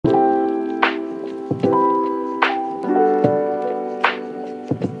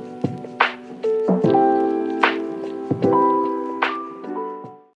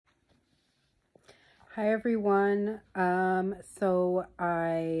Hi everyone. So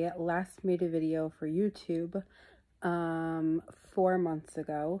I last made a video for YouTube 4 months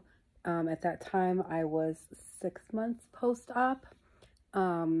ago. At that time I was 6 months post-op.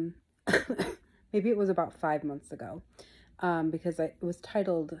 Um, maybe it was about 5 months ago. Because it was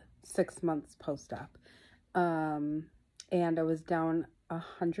titled 6 months post-op. And I was down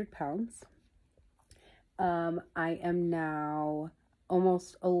 100 pounds. I am now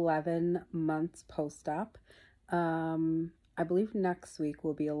almost 11 months post-op. I believe next week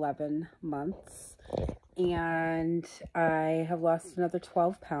will be 11 months. And I have lost another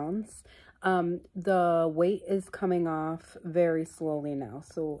 12 pounds. The weight is coming off very slowly now.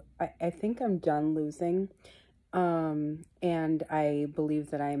 So I think I'm done losing. And I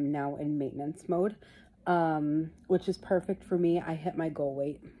believe that I am now in maintenance mode, which is perfect for me. I hit my goal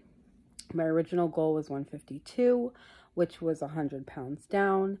weight. My original goal was 152, which was 100 pounds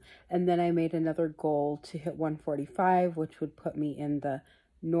down. And then I made another goal to hit 145, which would put me in the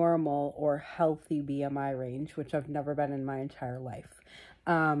normal or healthy BMI range, which I've never been in my entire life.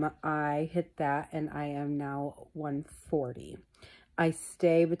 I hit that and I am now 140. I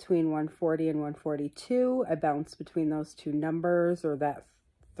stay between 140 and 142. I bounce between those two numbers, or that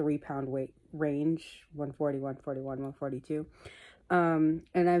 3-pound weight range, 140, 141, 142.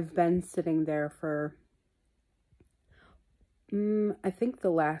 And I've been sitting there for, I think the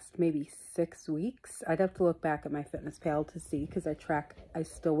last maybe 6 weeks. I'd have to look back at my FitnessPal to see, because I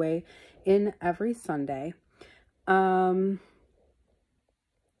still weigh in every Sunday. What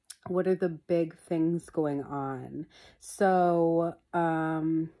are the big things going on? So,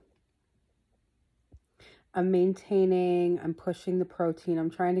 I'm pushing the protein. I'm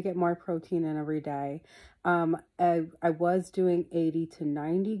trying to get more protein in every day. I was doing 80 to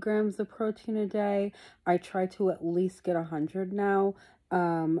 90 grams of protein a day. I try to at least get 100 now,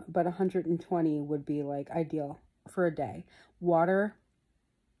 but 120 would be like ideal for a day. Water,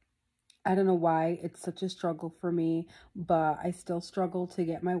 I don't know why it's such a struggle for me, but I still struggle to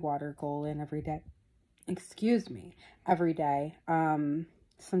get my water goal in every day. Excuse me, every day.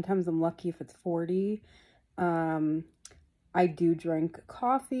 Sometimes I'm lucky if it's 40. I do drink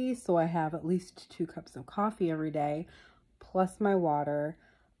coffee, so I have at least 2 cups of coffee every day, plus my water,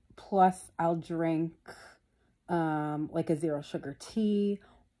 plus I'll drink like a 0 sugar tea,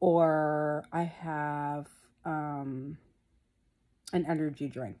 or I have an energy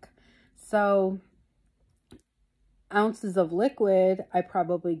drink. So ounces of liquid, I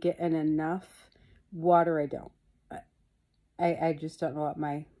probably get in enough. Water, I don't. I just don't know what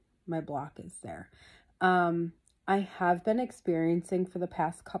my block is there. I have been experiencing for the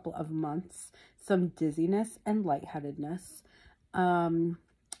past couple of months some dizziness and lightheadedness.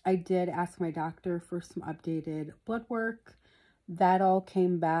 I did ask my doctor for some updated blood work. That all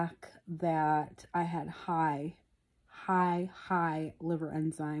came back that I had high liver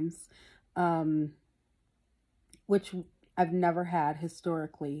enzymes, which I've never had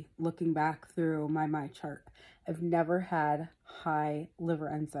historically. Looking back through my chart, I've never had high liver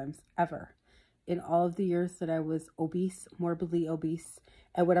enzymes ever. In all of the years that I was obese, morbidly obese,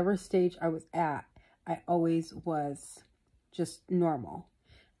 at whatever stage I was at, I always was just normal.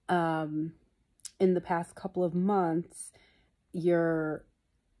 In the past couple of months,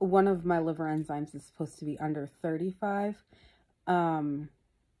 one of my liver enzymes is supposed to be under 35.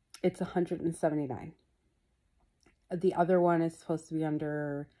 It's 179. The other one is supposed to be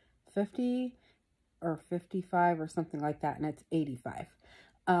under 50 or 55 or something like that, and it's 85.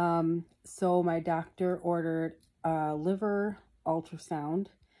 So my doctor ordered a liver ultrasound.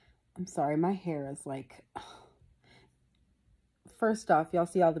 I'm sorry, my hair is like, first off, y'all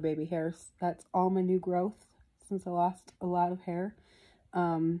see all the baby hairs? That's all my new growth since I lost a lot of hair.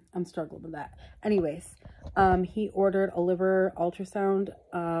 I'm struggling with that. Anyways, he ordered a liver ultrasound,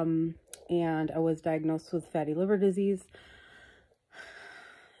 and I was diagnosed with fatty liver disease.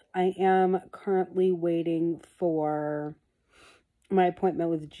 I am currently waiting for my appointment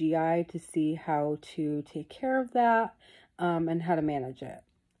with GI to see how to take care of that, and how to manage it.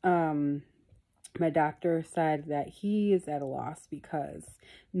 My doctor said that he is at a loss, because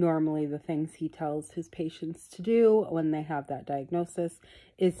normally the things he tells his patients to do when they have that diagnosis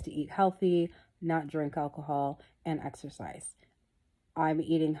is to eat healthy, not drink alcohol, and exercise. I'm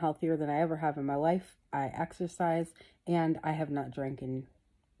eating healthier than I ever have in my life. I exercise, and I have not drank in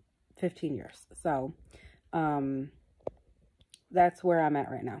 15 years. So, that's where I'm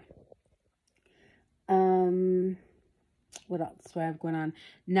at right now. What else do I have going on?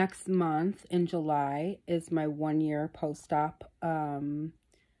 Next month in July is my 1-year post-op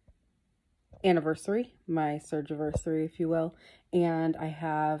anniversary, my surgiversary, if you will. And I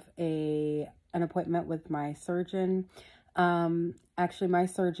have a an appointment with my surgeon. Actually, my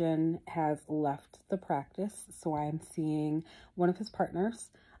surgeon has left the practice, so I am seeing one of his partners.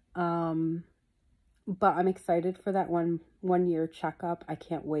 But I'm excited for that one year checkup. I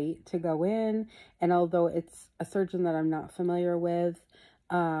can't wait to go in. And although it's a surgeon that I'm not familiar with,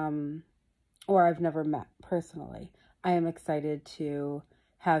 or I've never met personally, I am excited to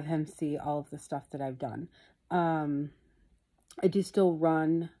have him see all of the stuff that I've done. I do still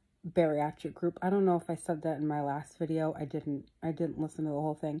run bariatric group. I don't know if I said that in my last video. I didn't listen to the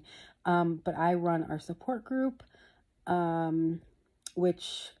whole thing. But I run our support group,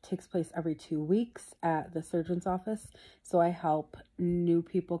 which takes place every 2 weeks at the surgeon's office. So I help new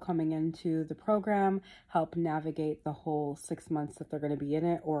people coming into the program, help navigate the whole 6 months that they're going to be in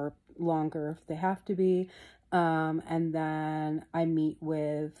it, or longer if they have to be. And then I meet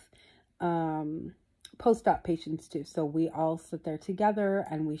with post-op patients too. So we all sit there together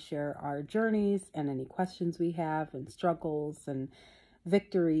and we share our journeys and any questions we have and struggles and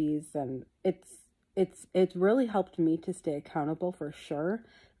victories. And it's really helped me to stay accountable for sure.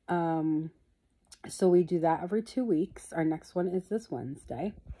 So we do that every 2 weeks. Our next one is this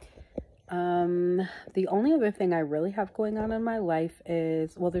Wednesday. The only other thing I really have going on in my life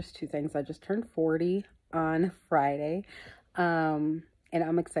is, well, there's 2 things. I just turned 40 on Friday. And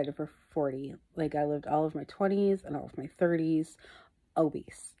I'm excited for 40. Like, I lived all of my 20s and all of my 30s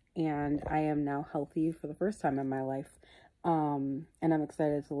obese. And I am now healthy for the first time in my life. And I'm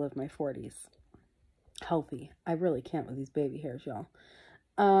excited to live my 40s healthy. I really can't with these baby hairs, y'all.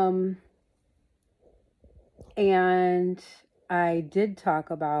 And I did talk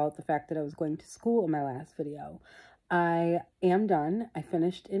about the fact that I was going to school in my last video. I am done. I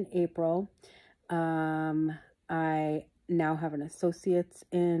finished in April. I now have an associate's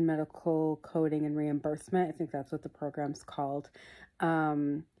in medical coding and reimbursement. I think that's what the program's called.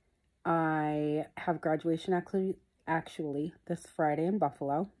 I have graduation actually this Friday in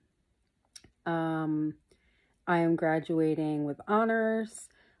Buffalo. I am graduating with honors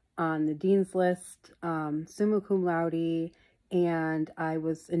on the dean's list, summa cum laude, and I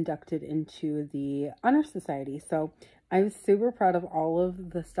was inducted into the Honor Society. So I was super proud of all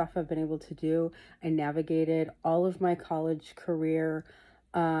of the stuff I've been able to do. I navigated all of my college career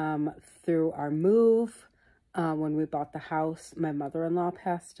through our move. When we bought the house, my mother-in-law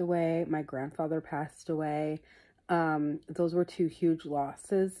passed away. My grandfather passed away. Those were 2 huge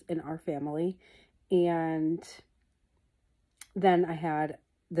losses in our family. And then I had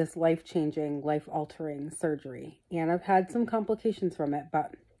this life-changing, life-altering surgery. And I've had some complications from it,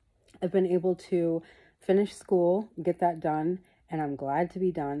 but I've been able to finish school, get that done, and I'm glad to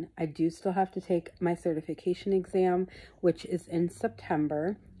be done. I do still have to take my certification exam, which is in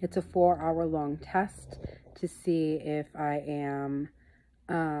September. It's a 4-hour-long test to see if I am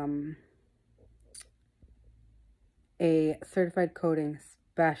a certified coding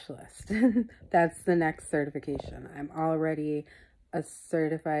specialist. That's the next certification. I'm already a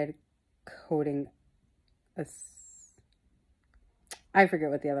certified coding, I forget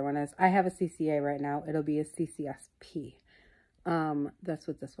what the other one is. I have a CCA right now. It'll be a CCSP. That's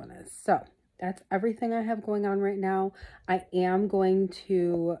what this one is. So that's everything I have going on right now. I am going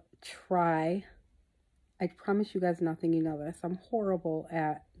to try. I promise you guys nothing. You know this. I'm horrible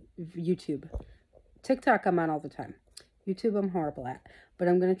at YouTube. TikTok, I'm on all the time. YouTube, I'm horrible at. But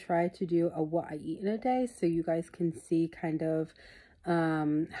I'm going to try to do a what I eat in a day so you guys can see kind of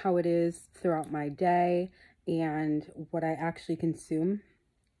how it is throughout my day and what I actually consume.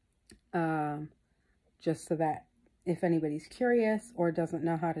 Just so that if anybody's curious or doesn't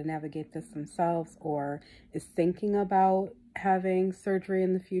know how to navigate this themselves or is thinking about having surgery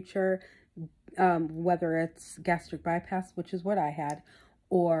in the future, whether it's gastric bypass, which is what I had,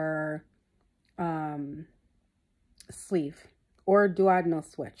 or sleeve or duodenal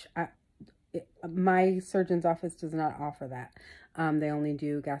switch. My surgeon's office does not offer that. They only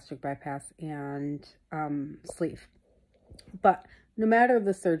do gastric bypass and sleeve. But no matter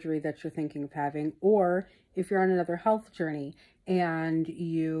the surgery that you're thinking of having, or if you're on another health journey and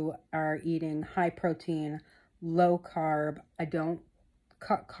you are eating high protein, low carb, I don't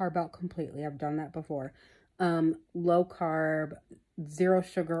cut carb out completely. I've done that before. Low carb, 0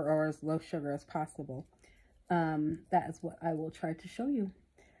 sugar, or as low sugar as possible. That is what I will try to show you.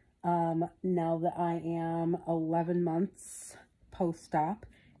 Now that I am 11 months post-op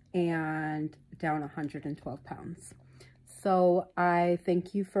and down 112 pounds. So I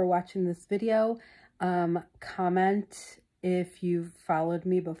thank you for watching this video. Comment if you've followed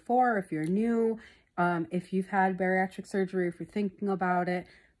me before, if you're new, if you've had bariatric surgery, if you're thinking about it,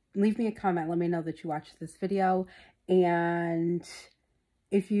 leave me a comment. Let me know that you watched this video. And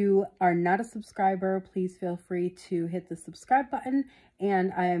If you are not a subscriber, please feel free to hit the subscribe button,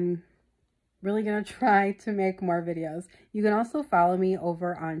 and I'm really gonna try to make more videos. You can also follow me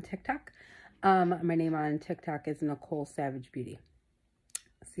over on TikTok. My name on TikTok is Nicole Savage Beauty.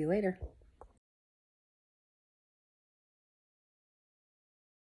 See you later.